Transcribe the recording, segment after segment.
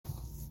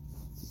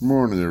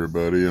Morning,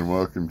 everybody, and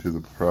welcome to the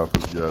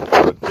Prophet God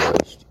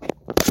Podcast.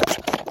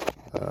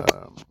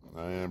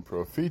 I am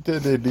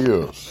Profeta de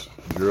Dios,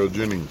 Gerald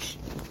Jennings,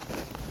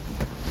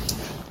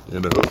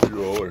 and I hope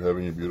you all are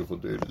having a beautiful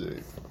day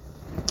today.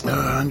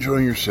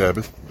 Enjoying your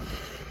Sabbath.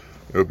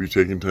 I hope you're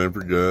taking time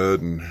for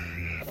God and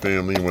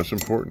family and what's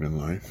important in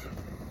life.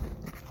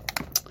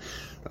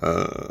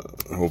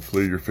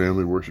 Hopefully your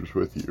family worships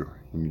with you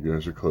and you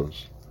guys are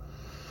close.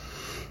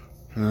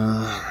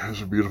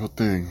 It's a beautiful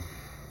thing.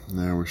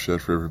 Now we're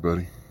set for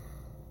everybody.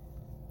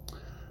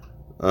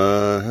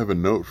 I have a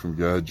note from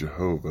God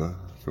Jehovah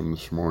from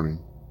this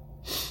morning.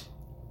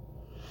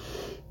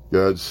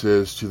 God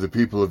says to the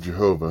people of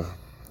Jehovah,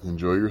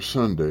 enjoy your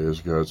Sunday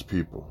as God's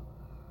people.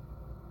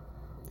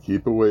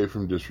 Keep away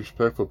from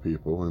disrespectful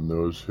people and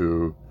those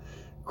who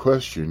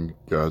question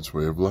God's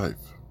way of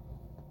life.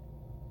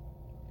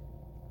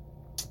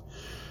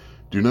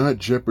 Do not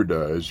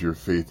jeopardize your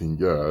faith in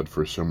God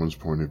for someone's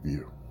point of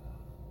view.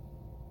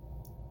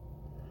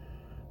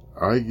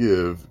 I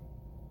give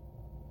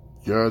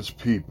God's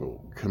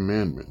people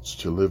commandments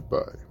to live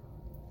by,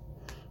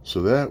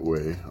 so that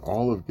way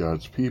all of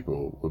God's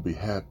people will be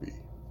happy.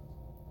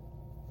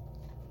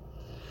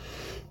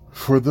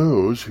 For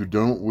those who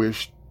don't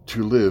wish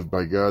to live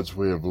by God's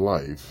way of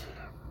life,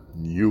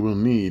 you will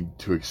need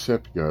to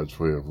accept God's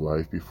way of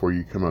life before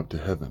you come up to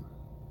heaven.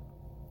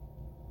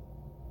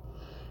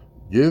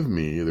 Give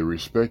me the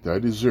respect I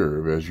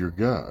deserve as your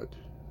God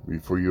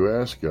before you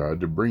ask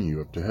God to bring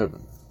you up to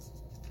heaven.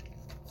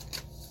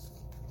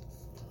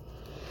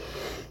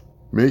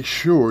 Make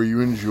sure you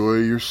enjoy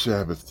your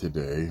Sabbath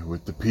today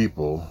with the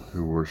people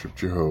who worship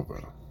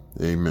Jehovah.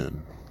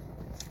 Amen.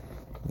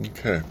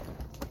 Okay.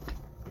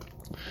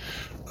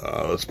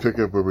 Let's pick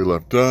up where we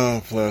left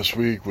off last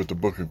week with the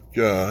Book of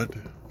God,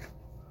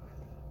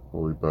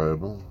 Holy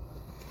Bible,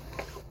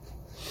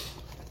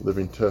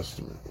 Living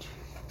Testament.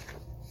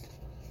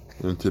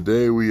 And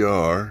today we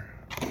are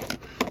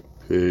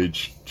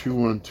page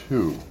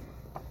 212.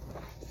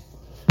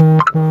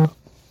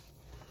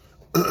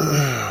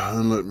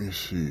 And let me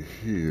see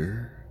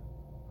here.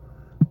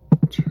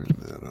 Turn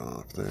that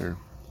off there.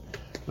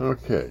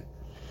 Okay.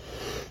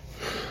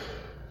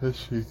 Let's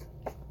see.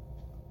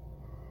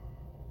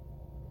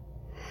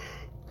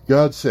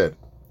 God said,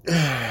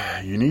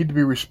 you need to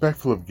be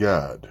respectful of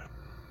God.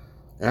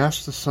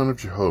 Ask the Son of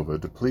Jehovah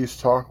to please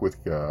talk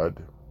with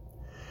God,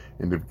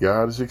 and if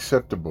God is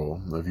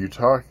acceptable of you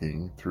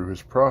talking through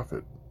his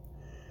prophet,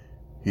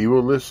 he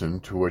will listen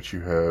to what you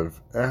have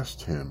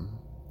asked him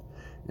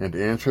and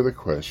answer the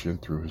question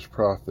through his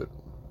prophet.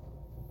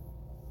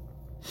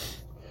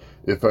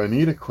 If I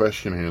need a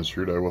question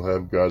answered, I will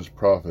have God's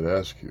prophet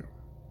ask you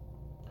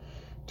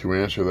to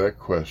answer that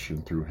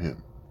question through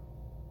him.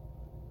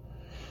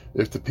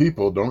 If the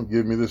people don't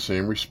give me the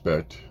same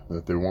respect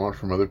that they want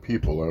from other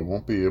people, I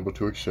won't be able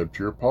to accept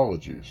your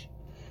apologies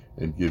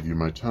and give you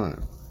my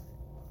time.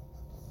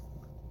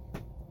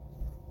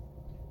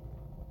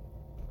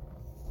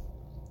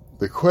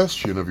 The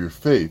question of your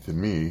faith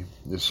in me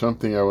is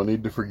something I will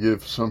need to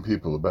forgive some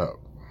people about.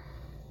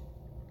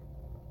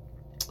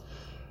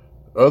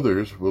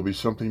 Others will be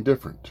something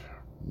different.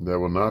 That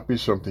will not be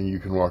something you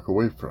can walk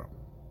away from.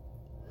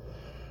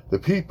 The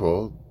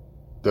people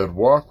that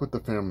walk with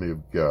the family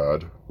of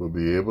God will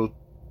be able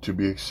to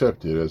be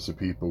accepted as the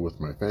people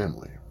with my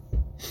family.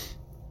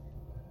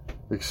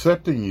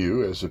 Accepting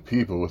you as a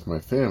people with my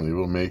family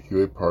will make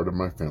you a part of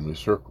my family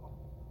circle.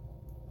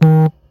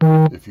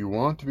 If you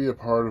want to be a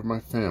part of my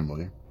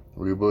family,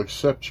 we will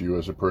accept you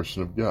as a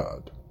person of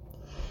God,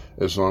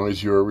 as long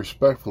as you are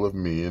respectful of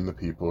me and the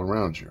people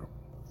around you.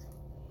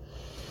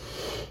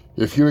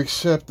 If you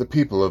accept the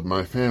people of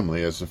my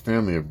family as the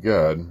family of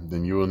God,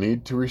 then you will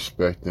need to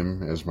respect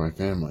them as my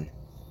family.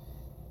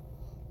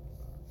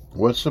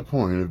 What's the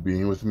point of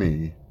being with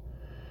me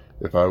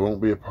if I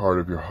won't be a part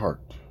of your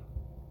heart?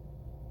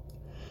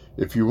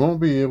 If you won't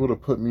be able to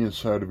put me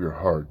inside of your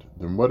heart,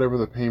 then whatever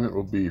the payment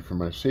will be for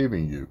my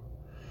saving you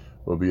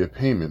will be a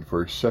payment for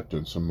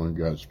acceptance among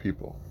God's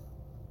people.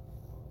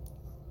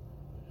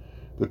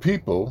 The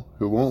people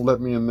who won't let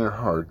me in their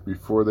heart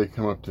before they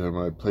come up to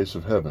my place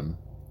of heaven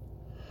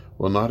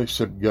will not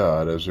accept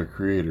God as their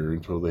creator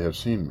until they have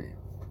seen me.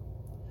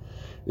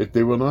 If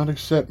they will not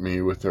accept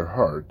me with their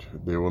heart,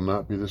 they will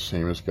not be the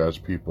same as God's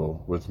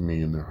people with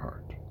me in their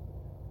heart.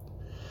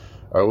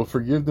 I will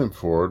forgive them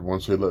for it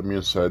once they let me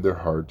inside their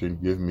heart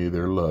and give me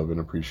their love and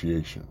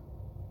appreciation.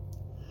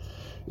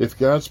 If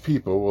God's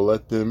people will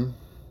let them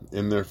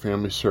in their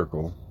family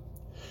circle,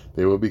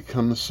 they will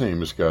become the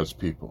same as God's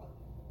people.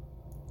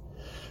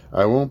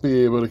 I won't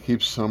be able to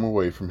keep some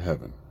away from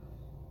heaven.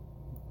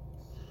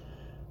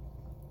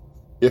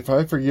 If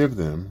I forgive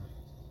them,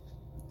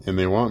 and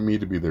they want me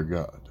to be their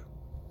God,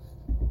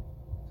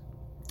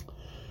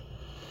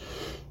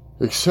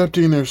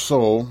 accepting their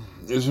soul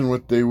isn't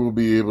what they will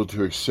be able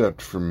to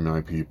accept from my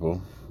people,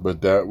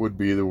 but that would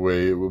be the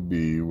way it will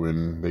be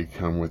when they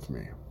come with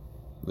me.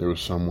 There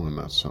was someone,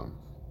 not some.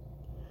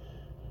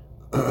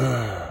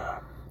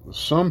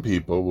 Some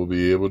people will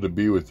be able to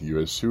be with you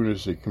as soon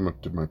as they come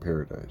up to my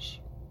paradise.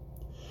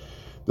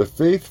 The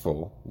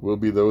faithful will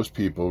be those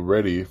people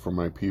ready for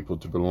my people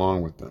to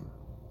belong with them.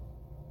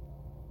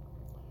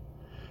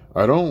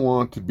 I don't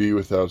want to be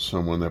without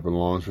someone that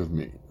belongs with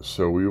me,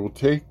 so we will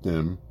take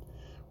them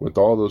with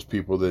all those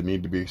people that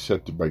need to be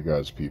accepted by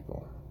God's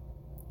people.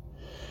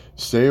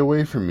 Stay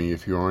away from me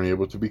if you aren't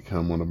able to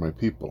become one of my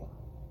people,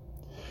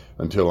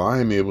 until I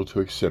am able to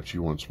accept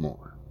you once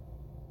more.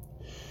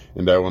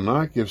 And I will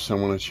not give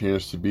someone a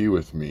chance to be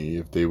with me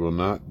if they will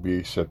not be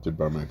accepted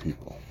by my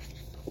people.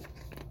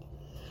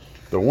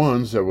 The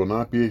ones that will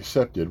not be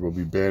accepted will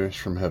be banished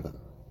from heaven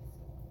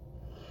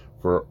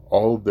for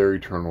all of their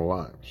eternal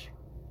lives.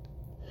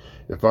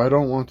 If I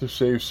don't want to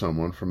save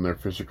someone from their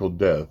physical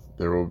death,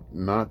 there will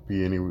not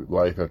be any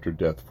life after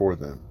death for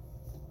them.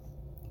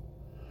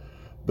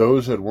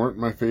 Those that weren't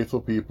my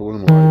faithful people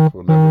in life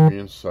will never be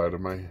inside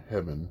of my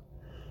heaven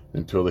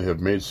until they have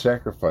made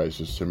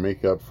sacrifices to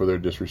make up for their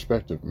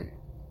disrespect of me.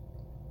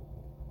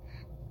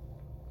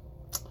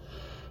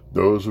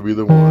 Those will be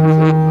the ones that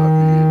will not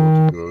be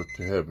able to go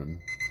to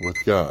heaven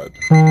with God.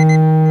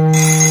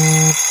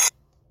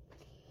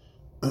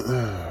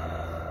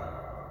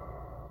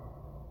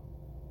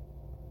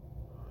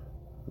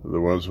 The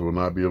ones who will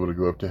not be able to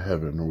go up to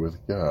heaven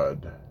with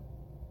God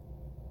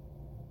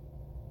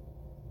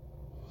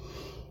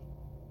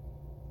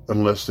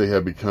unless they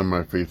have become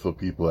my faithful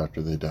people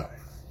after they die.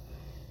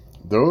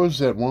 Those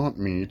that want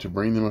me to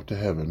bring them up to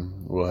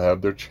heaven will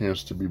have their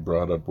chance to be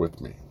brought up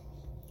with me.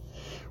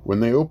 When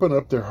they open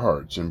up their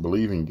hearts and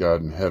believe in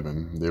God in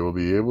heaven, they will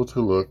be able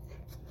to look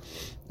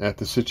at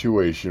the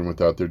situation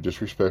without their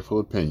disrespectful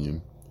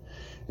opinion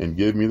and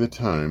give me the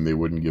time they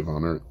wouldn't give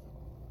on earth.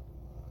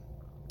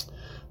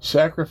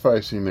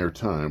 Sacrificing their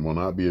time will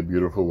not be a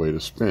beautiful way to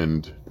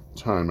spend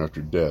time after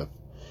death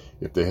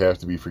if they have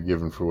to be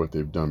forgiven for what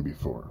they've done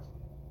before.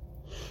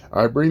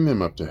 I bring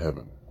them up to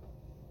heaven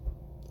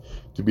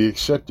to be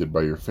accepted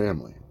by your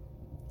family.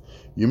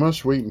 You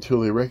must wait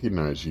until they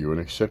recognize you and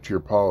accept your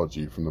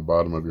apology from the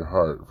bottom of your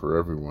heart for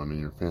everyone in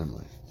your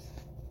family.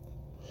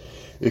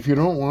 If you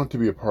don't want to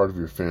be a part of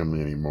your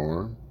family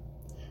anymore,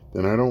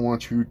 then I don't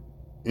want you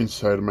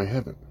inside of my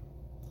heaven.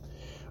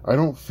 I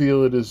don't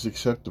feel it is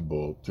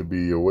acceptable to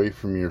be away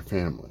from your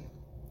family.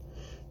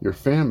 Your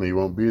family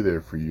won't be there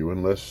for you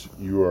unless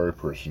you are a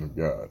person of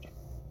God.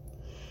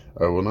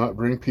 I will not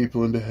bring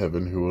people into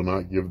heaven who will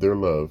not give their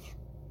love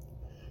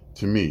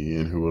to me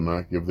and who will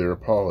not give their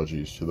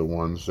apologies to the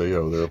ones they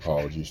owe their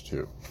apologies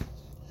to.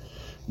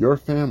 Your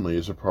family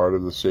is a part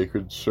of the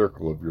sacred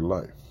circle of your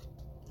life.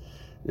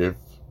 If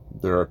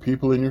there are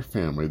people in your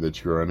family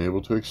that you are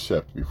unable to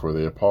accept before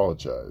they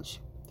apologize,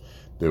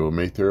 they will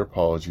make their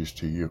apologies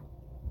to you.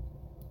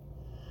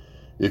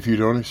 If you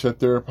don't accept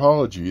their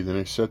apology, then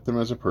accept them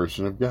as a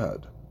person of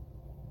God.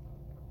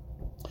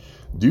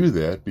 Do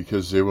that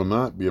because they will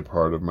not be a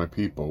part of my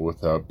people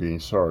without being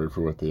sorry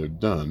for what they have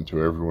done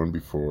to everyone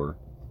before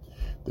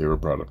they were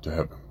brought up to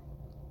heaven.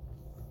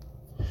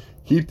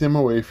 Keep them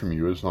away from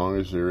you as long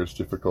as there is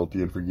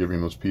difficulty in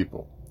forgiving those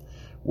people,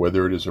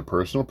 whether it is a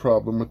personal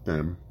problem with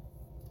them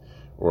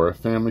or a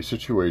family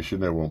situation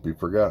that won't be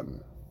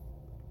forgotten,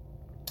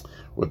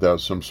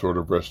 without some sort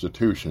of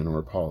restitution or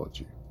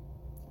apology.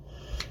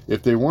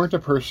 If they weren't a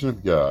person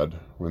of God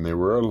when they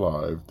were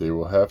alive, they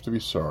will have to be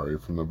sorry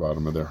from the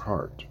bottom of their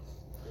heart.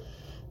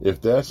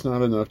 If that's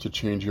not enough to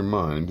change your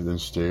mind, then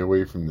stay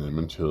away from them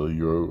until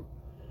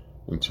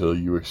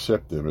you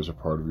accept them as a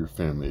part of your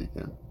family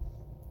again.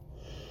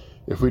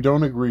 If we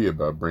don't agree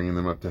about bringing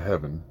them up to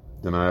heaven,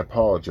 then I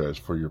apologize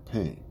for your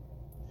pain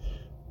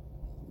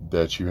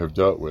that you have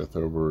dealt with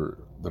over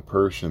the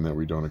person that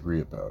we don't agree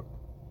about.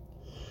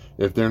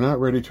 If they're not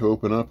ready to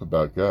open up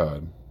about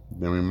God,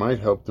 then we might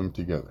help them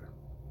together.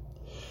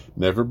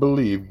 Never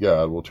believe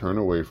God will turn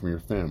away from your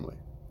family.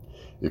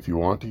 If you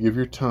want to give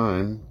your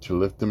time to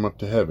lift them up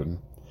to heaven,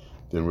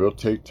 then we'll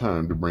take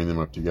time to bring them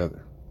up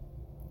together.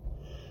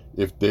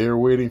 If they are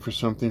waiting for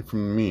something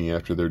from me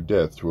after their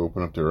death to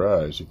open up their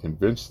eyes and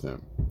convince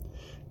them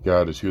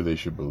God is who they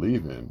should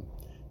believe in,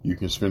 you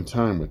can spend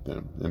time with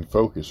them and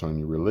focus on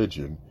your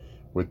religion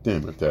with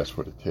them if that's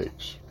what it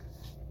takes.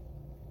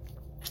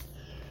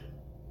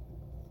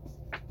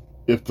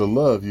 If the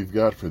love you've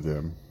got for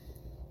them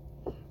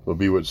will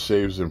be what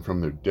saves them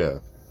from their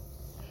death,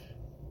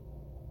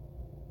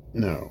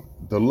 no,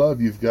 the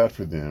love you've got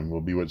for them will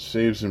be what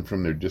saves them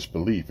from their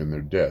disbelief in their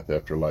death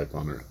after life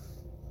on earth.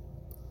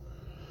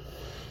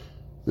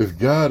 If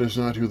God is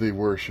not who they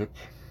worship,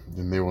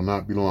 then they will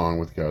not belong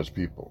with God's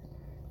people.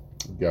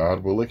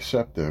 God will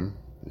accept them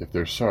if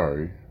they're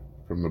sorry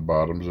from the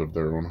bottoms of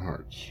their own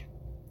hearts.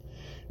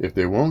 If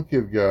they won't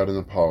give God an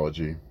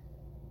apology,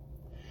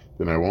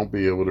 then I won't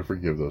be able to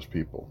forgive those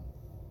people.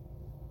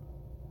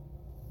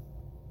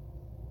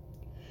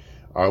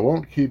 I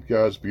won't keep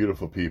God's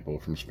beautiful people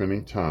from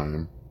spending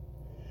time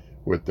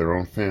with their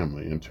own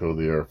family until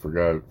they are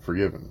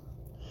forgiven.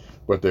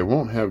 But they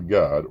won't have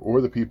God or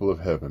the people of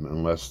heaven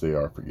unless they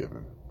are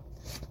forgiven.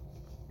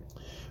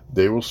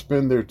 They will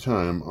spend their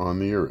time on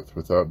the earth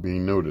without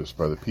being noticed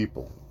by the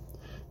people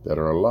that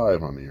are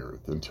alive on the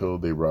earth until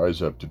they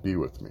rise up to be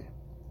with me.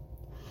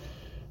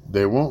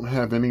 They won't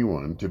have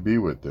anyone to be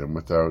with them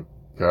without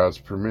God's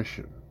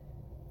permission.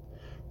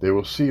 They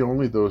will see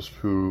only those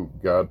who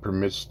God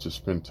permits to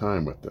spend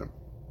time with them,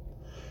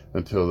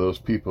 until those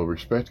people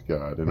respect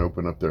God and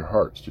open up their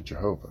hearts to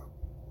Jehovah.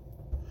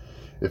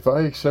 If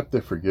I accept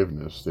their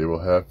forgiveness, they will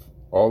have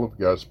all of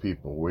God's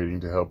people waiting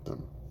to help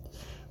them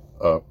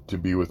up to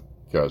be with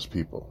God's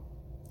people.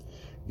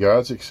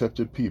 God's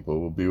accepted people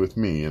will be with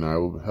me, and I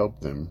will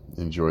help them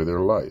enjoy their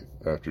life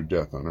after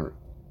death on earth.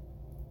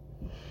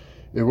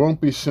 It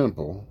won't be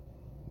simple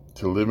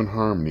to live in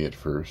harmony at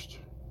first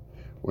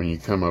when you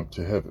come up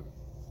to heaven.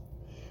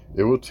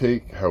 It will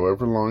take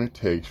however long it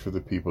takes for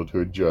the people to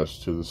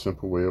adjust to the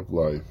simple way of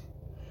life,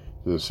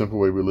 to the simple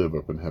way we live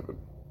up in heaven.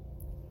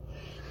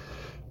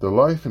 The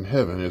life in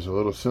heaven is a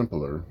little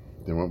simpler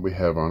than what we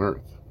have on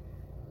earth.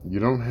 You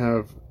don't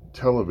have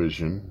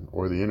television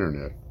or the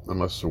internet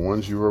unless the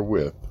ones you are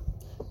with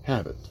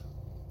have it.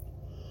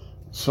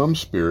 Some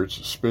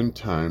spirits spend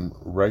time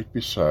right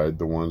beside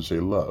the ones they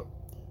love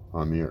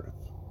on the earth.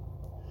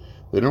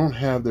 They don't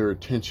have their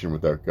attention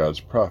without God's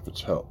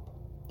prophet's help,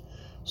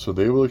 so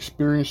they will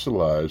experience the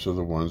lives of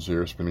the ones they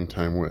are spending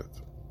time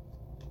with.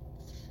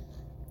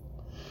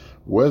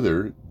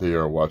 Whether they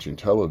are watching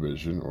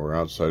television or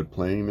outside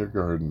planting their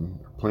garden,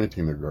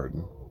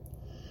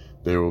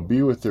 they will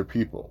be with their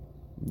people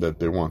that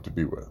they want to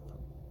be with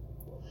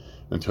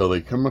until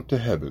they come up to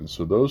heaven,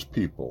 so those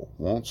people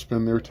won't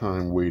spend their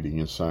time waiting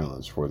in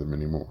silence for them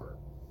anymore.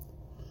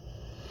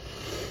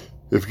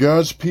 If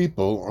God's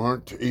people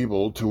aren't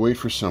able to wait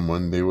for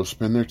someone, they will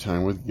spend their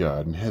time with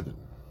God in heaven.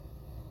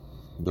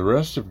 The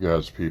rest of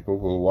God's people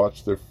will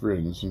watch their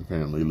friends and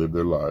family live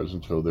their lives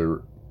until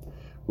they're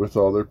with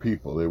all their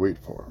people they wait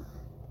for.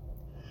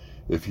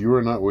 If you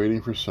are not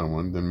waiting for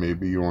someone, then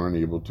maybe you aren't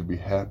able to be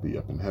happy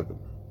up in heaven.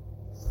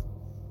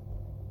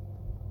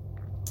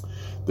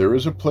 There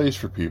is a place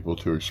for people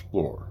to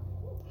explore.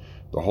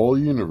 The whole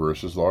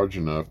universe is large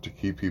enough to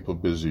keep people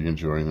busy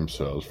enjoying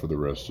themselves for the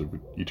rest of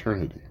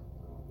eternity.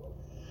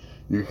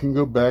 You can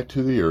go back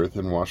to the earth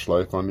and watch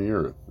life on the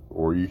earth,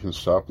 or you can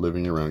stop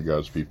living around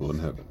God's people in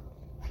heaven.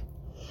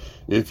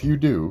 If you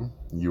do,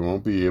 you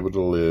won't be able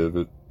to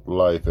live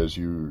life as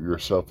you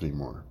yourself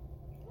anymore.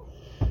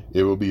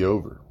 It will be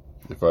over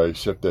if I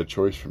accept that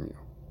choice from you.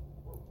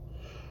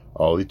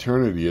 All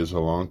eternity is a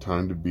long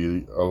time to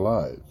be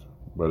alive,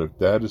 but if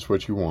that is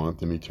what you want,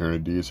 then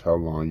eternity is how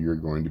long you are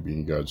going to be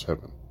in God's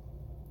heaven.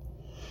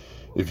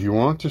 If you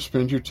want to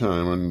spend your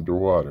time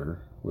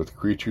underwater with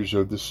creatures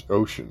of this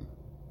ocean,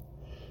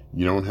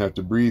 you don't have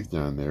to breathe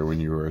down there when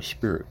you are a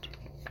spirit.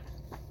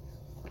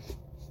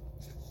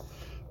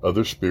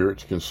 Other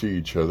spirits can see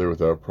each other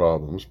without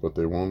problems, but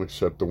they won't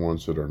accept the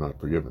ones that are not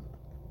forgiven.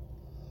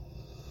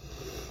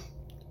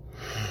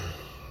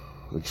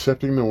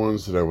 Accepting the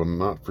ones that I will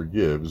not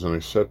forgive is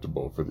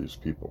unacceptable for these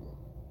people.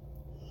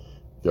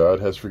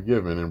 God has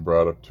forgiven and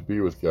brought up to be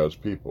with God's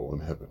people in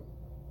heaven.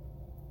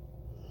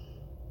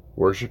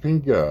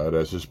 Worshipping God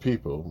as His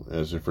people,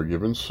 as a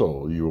forgiven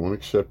soul, you won't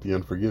accept the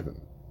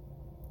unforgiven,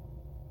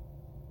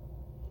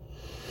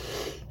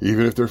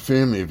 even if they're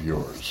family of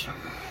yours.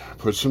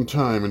 Put some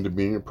time into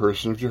being a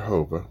person of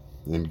Jehovah,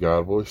 and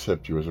God will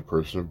accept you as a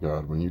person of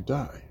God when you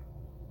die.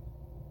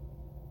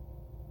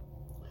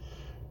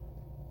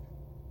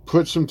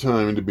 Put some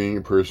time into being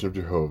a person of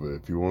Jehovah.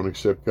 If you won't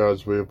accept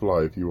God's way of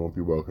life, you won't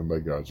be welcomed by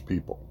God's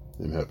people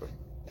in heaven.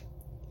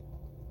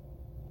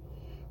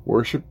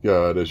 Worship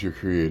God as your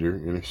Creator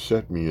and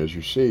accept me as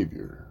your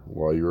Savior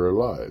while you're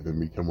alive and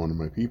become one of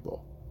my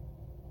people.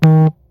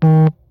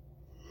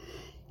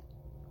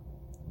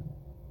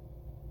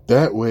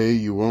 That way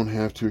you won't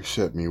have to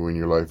accept me when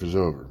your life is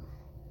over.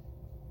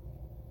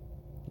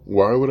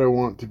 Why would I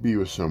want to be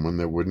with someone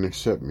that wouldn't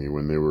accept me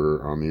when they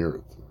were on the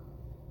earth?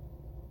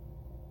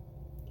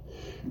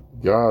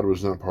 God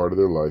was not part of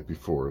their life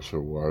before, so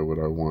why would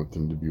I want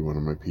them to be one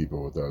of my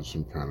people without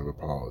some kind of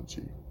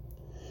apology?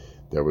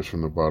 That was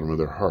from the bottom of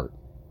their heart.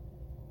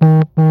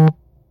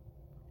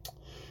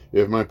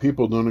 If my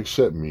people don't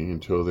accept me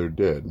until they're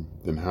dead,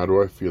 then how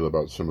do I feel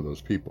about some of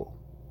those people?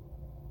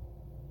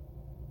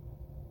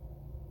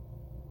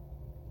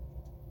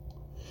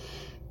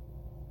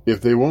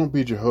 If they won't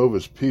be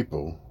Jehovah's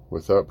people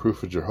without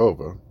proof of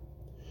Jehovah,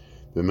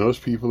 then those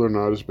people are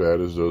not as bad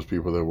as those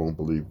people that won't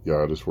believe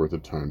God is worth the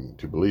time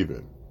to believe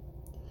in.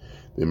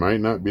 They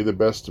might not be the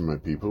best of my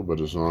people, but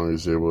as long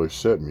as they will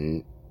accept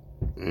me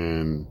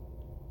and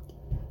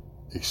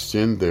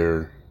extend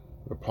their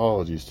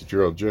apologies to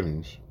Gerald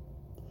Jennings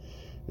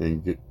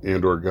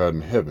and or God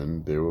in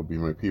heaven, they will be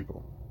my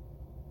people.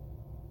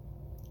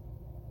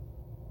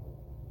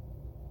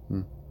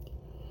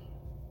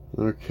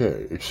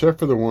 Okay, except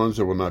for the ones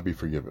that will not be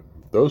forgiven.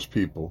 Those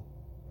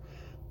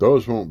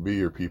won't be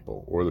your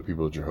people or the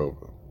people of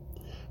Jehovah.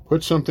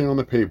 Put something on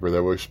the paper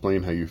that will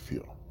explain how you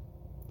feel.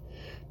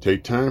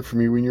 Take time for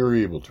me when you are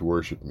able to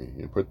worship me,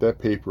 and put that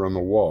paper on the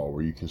wall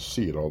where you can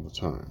see it all the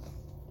time.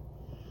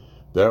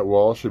 That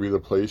wall should be the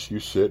place you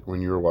sit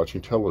when you are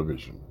watching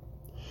television.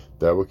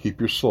 That will keep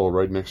your soul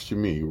right next to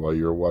me while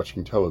you are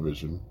watching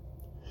television.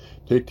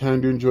 Take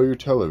time to enjoy your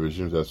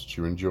television if that's what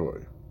you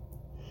enjoy.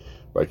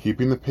 By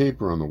keeping the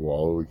paper on the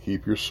wall, it would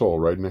keep your soul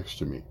right next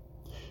to me,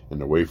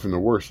 and away from the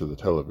worst of the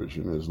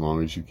television, as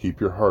long as you keep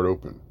your heart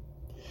open,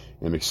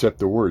 and accept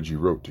the words you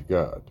wrote to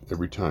God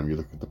every time you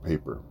look at the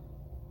paper.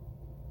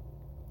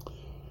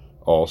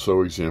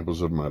 Also,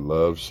 examples of my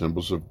love,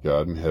 symbols of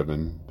God in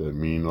heaven that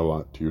mean a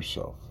lot to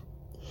yourself.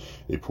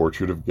 A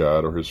portrait of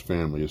God or his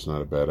family is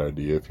not a bad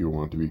idea if you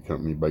want to be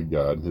accompanied by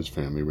God and his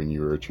family when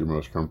you are at your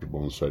most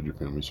comfortable inside your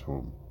family's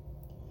home.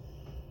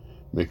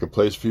 Make a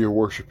place for your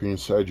worshiping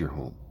inside your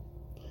home.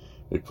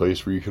 A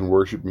place where you can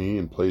worship me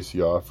and place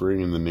the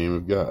offering in the name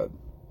of God.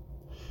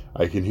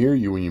 I can hear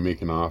you when you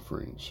make an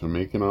offering, so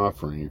make an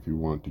offering if you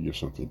want to give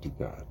something to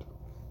God.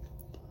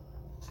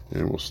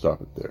 And we'll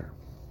stop it there.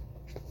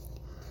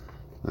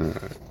 All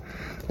right.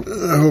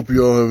 I hope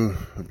you all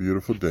have a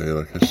beautiful day,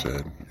 like I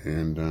said.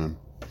 And,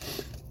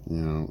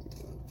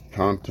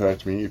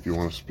 contact me if you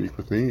want to speak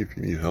with me, if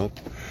you need help.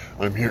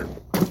 I'm here.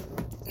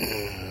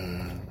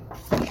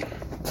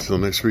 Until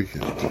next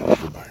weekend.